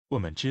我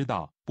们知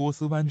道，波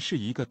斯湾是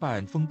一个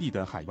半封闭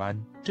的海湾，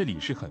这里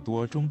是很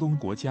多中东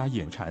国家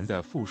眼馋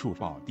的富庶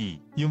宝地，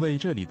因为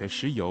这里的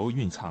石油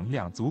蕴藏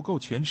量足够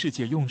全世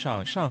界用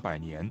上上百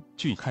年。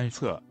据勘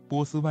测，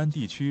波斯湾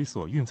地区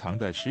所蕴藏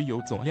的石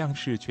油总量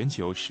是全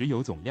球石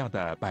油总量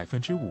的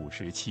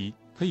57%，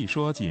可以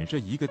说仅这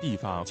一个地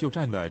方就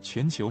占了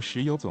全球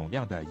石油总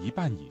量的一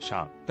半以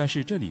上。但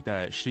是这里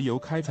的石油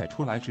开采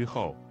出来之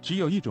后，只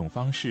有一种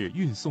方式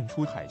运送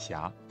出海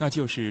峡，那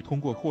就是通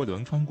过货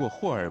轮穿过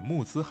霍尔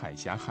木兹海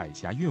峡海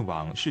峡运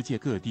往世界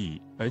各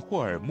地，而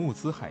霍尔木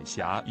兹海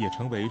峡也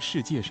成为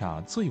世界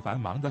上最繁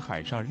忙的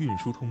海上运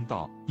输通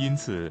道。因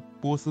此，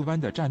波斯湾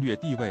的战略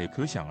地位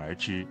可想而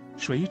知，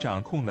谁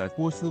掌控了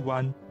波斯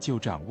湾，就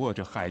掌握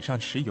着海上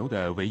石油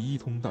的唯一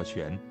通道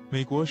权。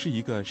美国是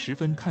一个十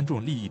分看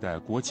重利益的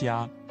国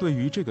家，对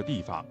于这个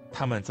地方，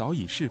他们早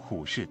已是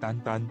虎视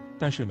眈眈，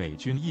但是美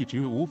军一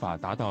直无法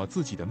达到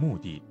自己的目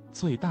的。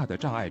最大的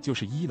障碍就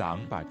是伊朗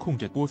把控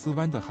着波斯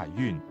湾的海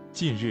运。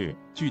近日，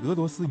据俄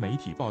罗斯媒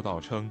体报道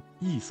称，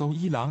一艘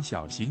伊朗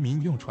小型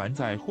民用船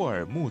在霍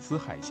尔木兹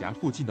海峡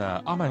附近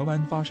的阿曼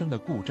湾发生了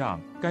故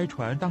障，该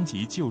船当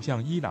即就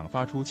向伊朗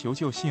发出求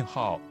救信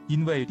号，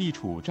因为地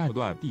处战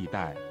乱地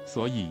带，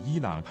所以伊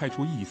朗派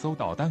出一艘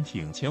导弹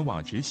艇前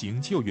往执行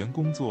救援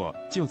工作。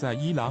就在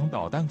伊朗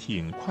导弹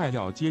艇快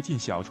要接近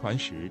小船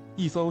时，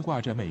一艘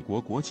挂着美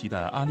国国旗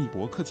的阿利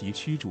伯克级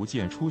驱逐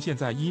舰出现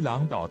在伊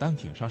朗导弹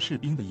艇上士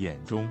兵的眼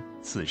中。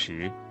此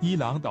时，伊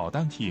朗导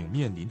弹艇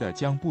面临的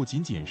将不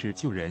仅仅是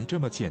救人这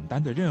么简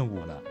单的任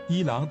务了。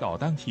伊朗导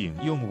弹艇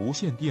用无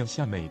线电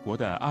向美国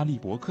的阿利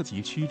伯克级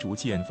驱逐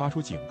舰发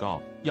出警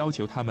告，要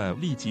求他们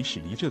立即驶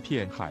离这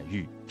片海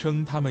域，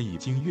称他们已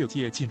经越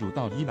界进入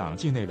到伊朗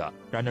境内了。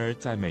然而，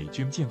在美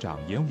军舰长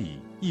眼里，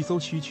一艘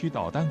区区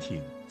导弹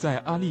艇在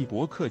阿利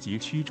伯克级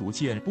驱逐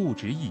舰不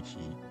值一提，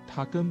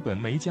他根本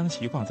没将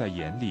其放在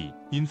眼里，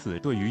因此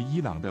对于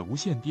伊朗的无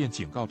线电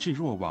警告置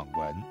若罔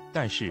闻。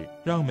但是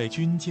让美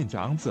军舰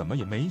长怎么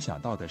也没想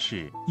到的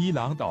是，伊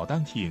朗导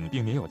弹艇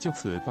并没有就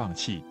此放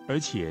弃，而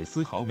且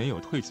丝毫没有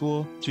退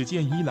缩。只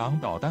见伊朗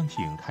导弹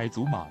艇开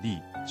足马力，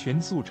全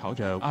速朝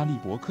着阿利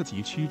伯克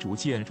级驱逐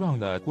舰撞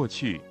了过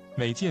去。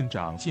美舰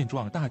长见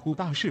状大呼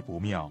大事不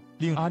妙，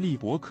令阿利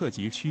伯克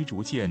级驱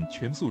逐舰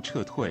全速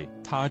撤退。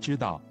他知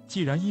道，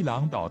既然伊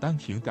朗导弹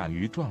艇敢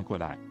于撞过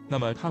来，那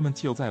么他们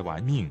就在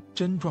玩命，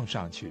真撞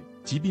上去，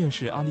即便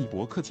是阿利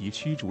伯克级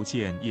驱逐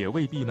舰也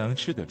未必能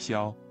吃得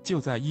消。就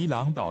在伊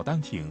朗导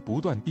弹艇不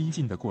断逼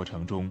近的过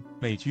程中，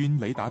美军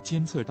雷达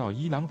监测到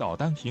伊朗导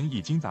弹艇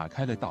已经打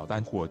开了导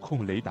弹火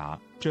控雷达，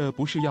这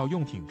不是要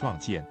用艇撞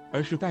舰，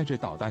而是带着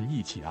导弹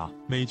一起啊！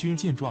美军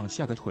见状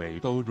吓得腿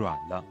都软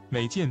了，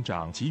美舰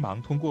长急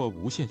忙通过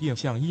无线电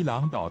向伊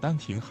朗导弹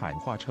艇喊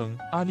话称，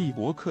阿利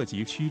伯克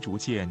级驱逐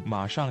舰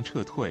马上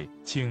撤退，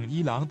请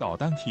伊朗导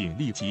弹艇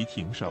立即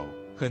停手。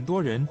很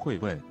多人会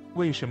问，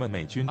为什么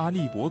美军阿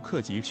利伯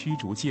克级驱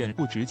逐舰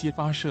不直接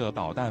发射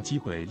导弹击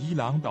毁伊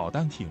朗导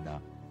弹艇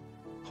呢？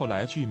后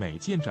来据美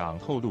舰长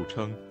透露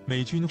称，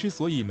美军之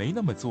所以没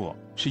那么做，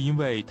是因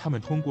为他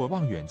们通过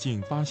望远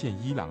镜发现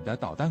伊朗的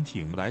导弹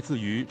艇来自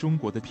于中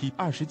国的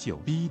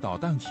P-29B 导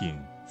弹艇，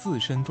自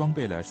身装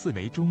备了4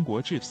枚中国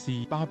制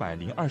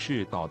C-802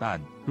式导弹。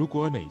如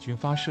果美军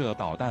发射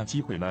导弹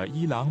击毁了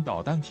伊朗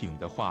导弹艇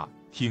的话，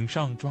艇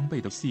上装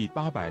备的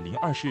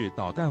C-802式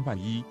导弹万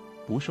一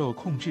不受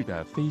控制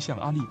地飞向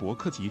阿利伯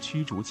克级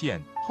驱逐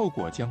舰，后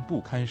果将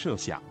不堪设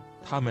想。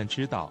他们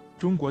知道，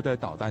中国的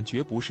导弹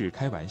绝不是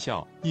开玩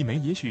笑，一枚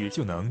也许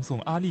就能送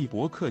阿利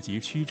伯克级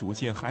驱逐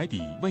舰海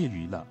底喂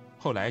鱼了。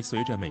后来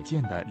随着美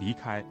舰的离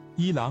开，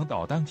伊朗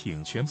导弹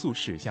艇全速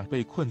驶向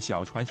被困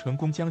小船，成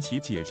功将其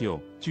解救。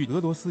据俄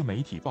罗斯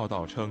媒体报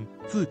道称，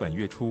自本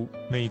月初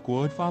美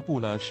国发布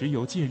了石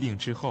油禁令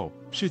之后，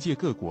世界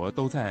各国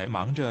都在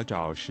忙着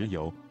找石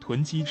油、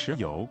囤积石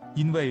油，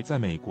因为在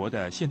美国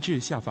的限制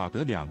下，法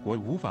德两国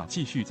无法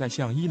继续再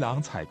向伊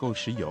朗采购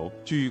石油。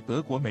据德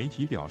国媒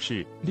体表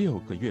示，6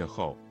个月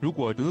后，如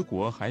果德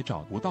国还找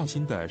不到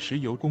新的石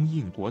油供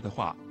应国的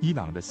话，伊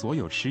朗的所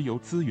有石油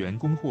资源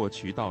供货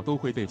渠道都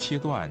会被切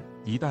断。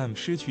一旦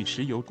失去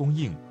石油供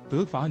应，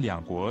德法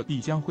两国必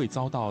将会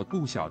遭到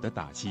不小的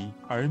打击。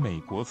而美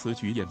国此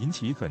举也引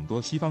起很多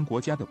西方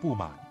国家的不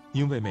满，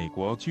因为美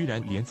国居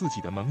然连自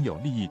己的盟友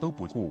利益都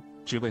不顾，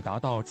只为达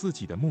到自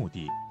己的目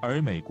的。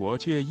而美国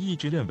却一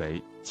直认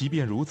为，即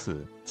便如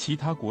此，其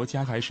他国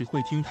家还是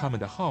会听他们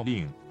的号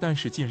令。但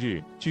是近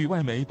日，据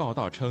外媒报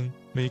道称，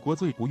美国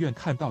最不愿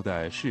看到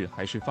的事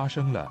还是发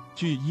生了。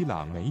据伊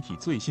朗媒体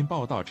最新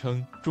报道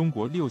称，中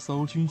国6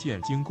艘军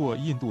舰经过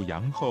印度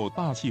洋后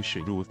霸气驶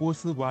入波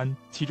斯湾，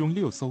其中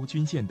6艘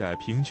军舰的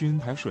平均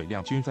排水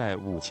量均在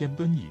5000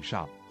吨以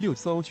上。6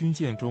艘军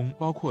舰中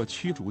包括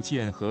驱逐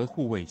舰和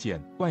护卫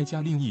舰，外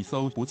加另1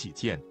艘补给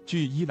舰。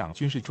据伊朗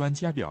军事专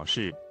家表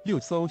示，6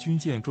艘军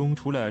舰中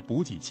除了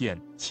补给舰，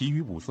其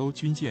余5艘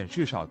军舰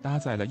至少搭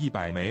载了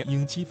100枚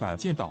鹰击反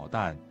舰导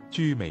弹。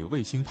据美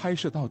卫星拍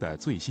摄到的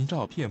最新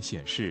照片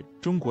显示，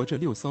中国这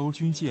6艘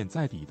军舰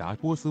在抵达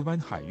波斯湾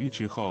海域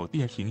之后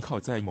便停靠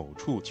在某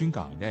处军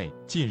港内。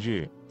近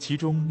日，其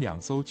中2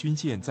艘军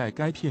舰在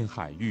该片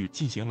海域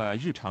进行了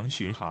日常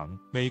巡航。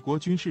美国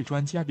军事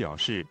专家表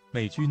示，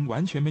美军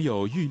完全没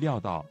有预料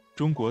到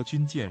中国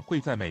军舰会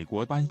在美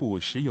国颁布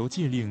石油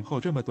禁令后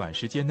这么短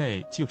时间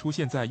内就出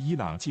现在伊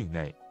朗境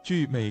内。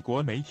据美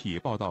国媒体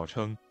报道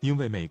称，因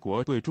为美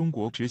国对中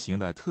国执行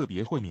了特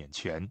别豁免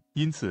权，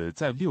因此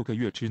在6个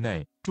月之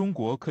内，中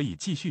国可以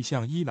继续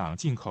向伊朗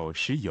进口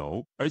石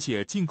油，而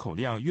且进口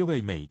量约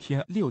为每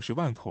天60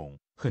万桶。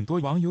很多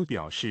网友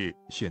表示，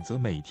选择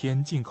每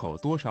天进口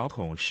多少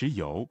桶石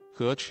油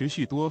和持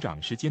续多长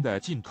时间的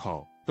进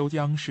口，都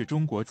将是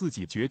中国自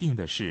己决定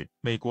的事，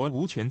美国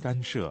无权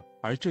干涉。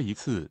而这一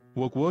次，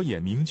我国也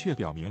明确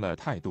表明了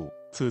态度。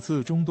此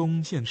次中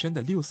东现身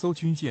的6艘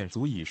军舰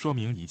足以说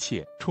明一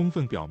切，充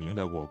分表明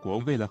了我国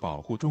为了保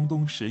护中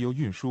东石油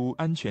运输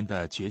安全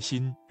的决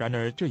心。然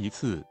而这一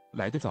次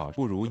来得早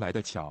不如来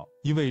得巧，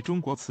因为中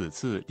国此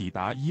次抵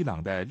达伊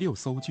朗的6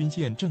艘军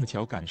舰正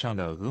巧赶上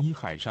了俄伊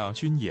海上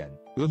军演，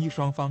俄伊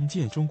双方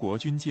见中国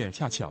军舰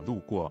恰巧路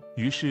过，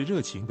于是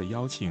热情地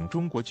邀请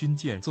中国军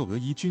舰做俄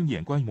伊军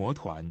演观摩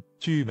团。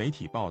据媒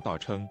体报道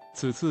称，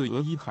此次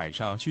俄伊海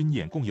上军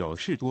演共有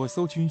10多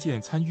艘军舰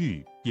参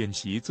与，演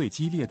习最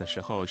激烈的时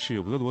候是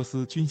俄罗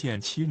斯军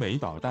舰7枚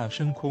导弹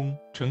升空，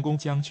成功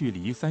将距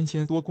离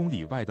3000多公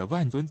里外的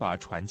万吨靶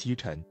船击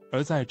沉。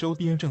而在周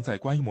边正在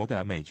观摩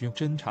的美军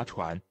侦察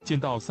船见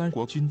到3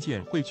国军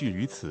舰汇聚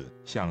于此，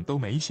想都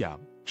没想，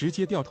直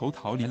接掉头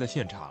逃离了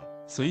现场。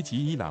随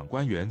即，伊朗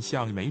官员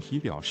向媒体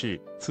表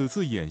示，此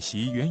次演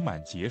习圆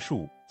满结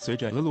束。随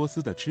着俄罗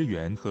斯的支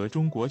援和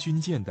中国军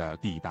舰的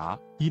抵达，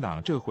伊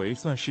朗这回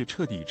算是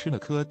彻底吃了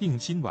颗定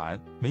心丸，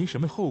没什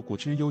么后顾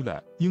之忧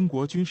了。英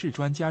国军事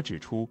专家指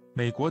出，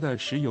美国的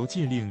石油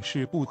禁令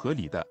是不合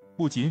理的，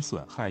不仅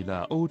损害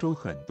了欧洲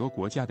很多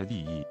国家的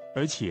利益，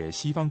而且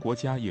西方国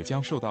家也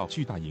将受到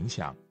巨大影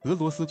响。俄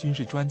罗斯军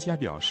事专家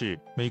表示，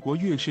美国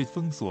越是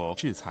封锁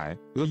制裁，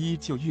俄伊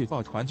就越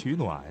抱团取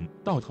暖，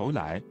到头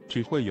来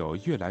只会有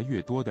越来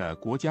越多的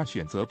国家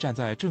选择站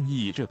在正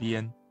义这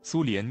边。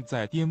苏联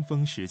在巅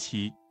峰时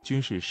期军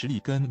事实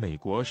力跟美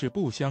国是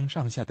不相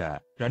上下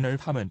的，然而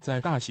他们在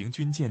大型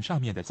军舰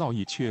上面的造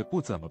诣却不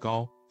怎么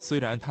高。虽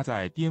然他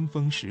在巅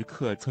峰时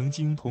刻曾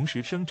经同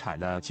时生产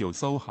了9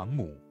艘航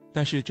母，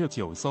但是这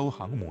9艘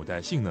航母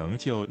的性能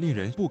就令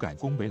人不敢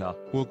恭维了。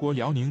我国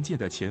辽宁舰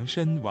的前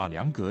身瓦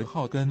良格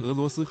号跟俄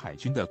罗斯海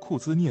军的库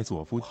兹涅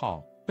佐夫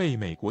号被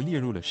美国列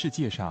入了世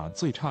界上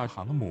最差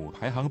航母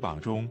排行榜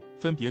中，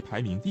分别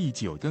排名第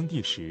9跟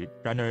第10。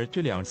然而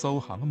这2艘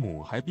航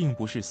母还并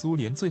不是苏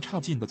联最差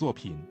劲的作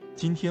品。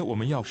今天我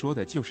们要说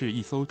的就是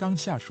一艘刚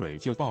下水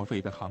就报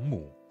废的航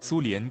母。苏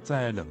联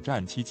在冷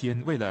战期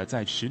间，为了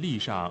在实力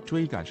上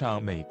追赶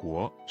上美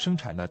国，生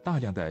产了大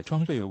量的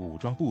装备武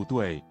装部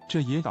队，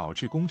这也导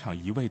致工厂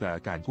一味的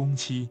赶工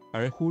期，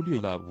而忽略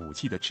了武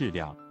器的质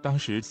量。当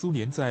时苏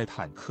联在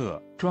坦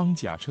克、装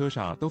甲车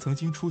上都曾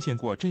经出现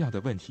过这样的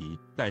问题，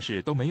但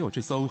是都没有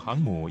这艘航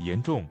母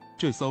严重。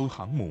这艘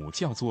航母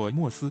叫做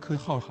莫斯科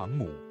号航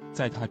母。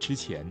在它之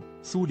前，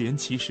苏联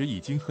其实已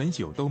经很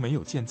久都没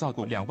有建造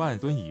过2万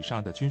吨以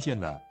上的军舰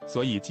了，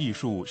所以技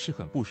术是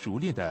很不熟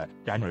练的。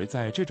然而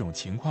在这种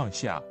情况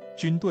下，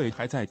军队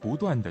还在不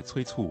断的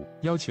催促，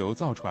要求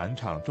造船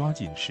厂抓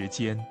紧时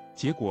间，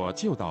结果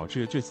就导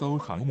致这艘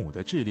航母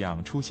的质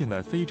量出现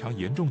了非常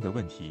严重的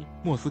问题。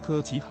莫斯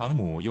科级航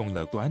母用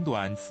了短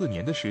短4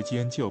年的时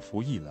间就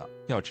服役了。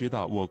要知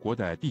道，我国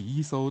的第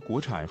1艘国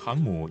产航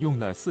母用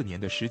了4年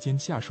的时间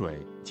下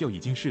水，就已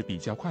经是比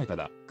较快的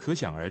了，可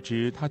想而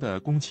知它的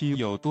工期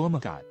有多么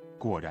赶。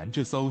果然，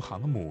这艘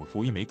航母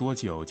服役没多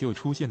久就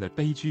出现了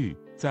悲剧。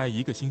在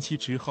1个星期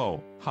之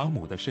后，航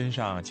母的身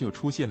上就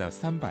出现了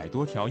300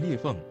多条裂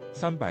缝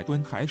，300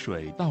吨海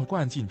水倒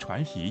灌进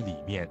船体里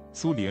面。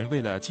苏联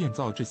为了建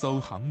造这艘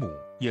航母，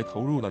也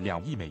投入了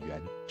2亿美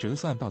元，折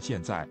算到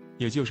现在，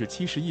也就是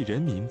70亿人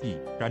民币。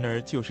然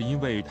而，就是因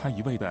为他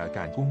一味的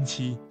赶工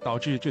期，导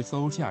致这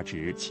艘价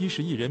值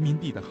70亿人民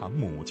币的航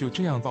母就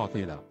这样报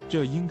废了。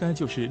这应该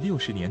就是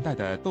60年代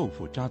的豆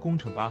腐渣工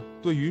程吧？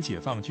对于解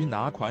放军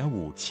哪款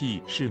武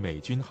器是美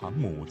军航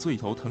母最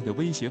头疼的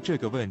威胁这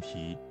个问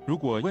题，如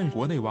果问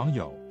国内网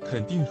友，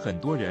肯定很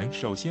多人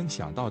首先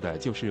想到的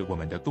就是我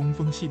们的东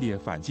风系列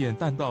反舰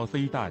弹道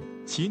飞弹。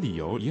其理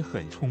由也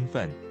很充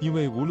分，因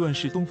为无论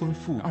是东风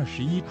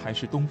-21还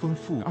是东风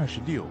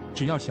-26，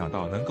只要想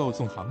到能够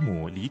送航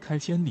母离开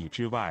千里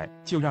之外，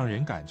就让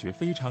人感觉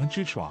非常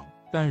之爽。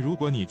但如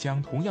果你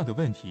将同样的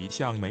问题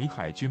向美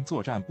海军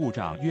作战部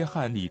长约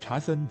翰·理查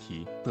森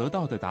提，得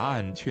到的答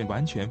案却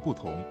完全不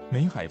同。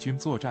美海军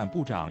作战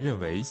部长认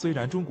为，虽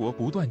然中国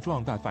不断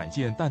壮大反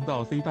舰弹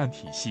道飞弹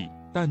体系，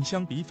但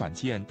相比反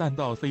舰弹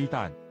道飞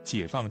弹，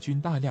解放军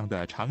大量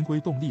的常规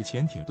动力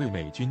潜艇对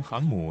美军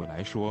航母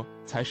来说，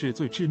才是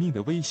最致命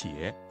的威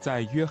胁。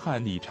在约翰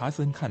·理查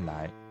森看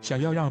来，想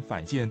要让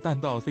反舰弹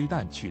道飞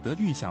弹取得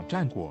预想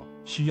战果，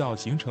需要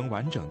形成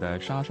完整的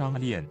杀伤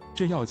链，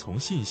这要从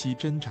信息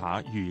侦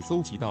查与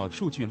搜集到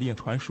数据链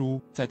传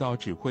输，再到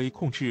指挥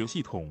控制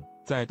系统，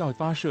再到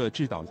发射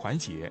制导环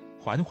节，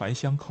环环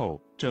相扣，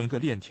整个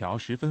链条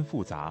十分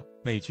复杂。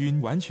美军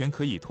完全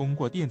可以通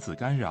过电子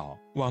干扰、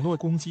网络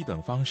攻击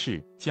等方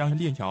式，将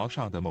链条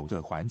上的某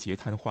个环节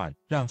瘫痪，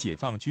让解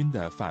放军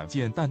的反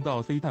舰弹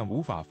道飞弹无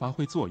法发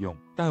挥作用。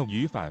但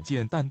与反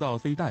舰弹道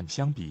飞弹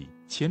相比，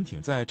潜艇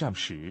在战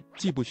时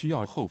既不需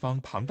要后方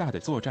庞大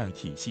的作战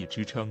体系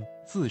支撑，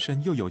自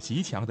身又有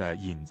极强的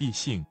隐蔽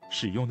性，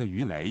使用的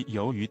鱼雷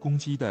由于攻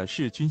击的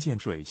是军舰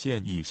水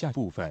线以下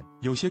部分，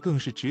有些更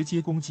是直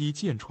接攻击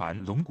舰船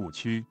龙骨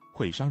区，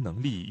毁伤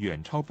能力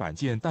远超反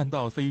舰弹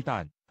道飞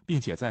弹。并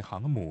且在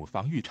航母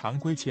防御常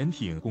规潜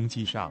艇攻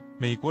击上，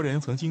美国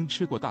人曾经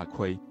吃过大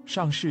亏。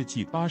上世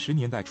纪80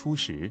年代初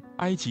时，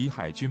埃及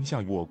海军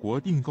向我国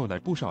订购了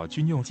不少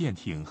军用舰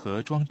艇和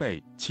装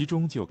备，其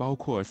中就包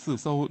括4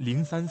艘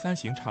033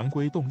型常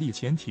规动力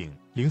潜艇。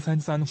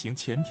033型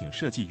潜艇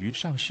设计于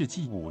上世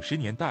纪50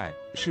年代，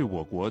是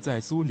我国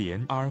在苏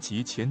联 R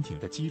级潜艇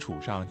的基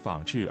础上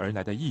仿制而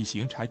来的一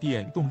型柴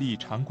电动力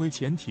常规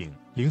潜艇。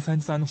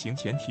033型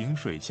潜艇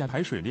水下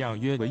排水量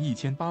约为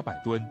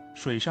1800吨，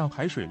水上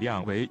排水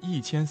量为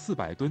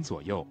1400吨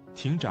左右，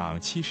艇长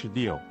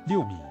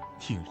76.6米，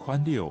艇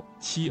宽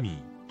6.7米，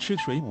吃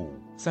水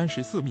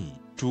5.34米。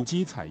主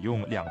机采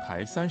用2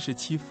台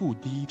37伏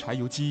低柴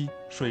油机，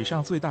水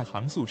上最大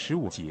航速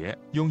15节，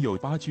拥有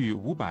8具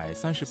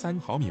533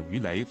毫米鱼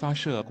雷发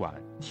射管，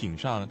艇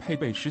上配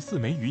备14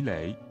枚鱼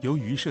雷。由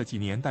于设计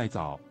年代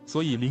早，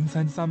所以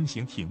033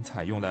型艇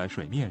采用了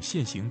水面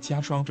线型加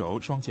双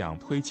轴双桨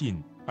推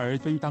进，而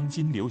非当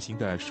今流行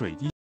的水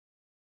滴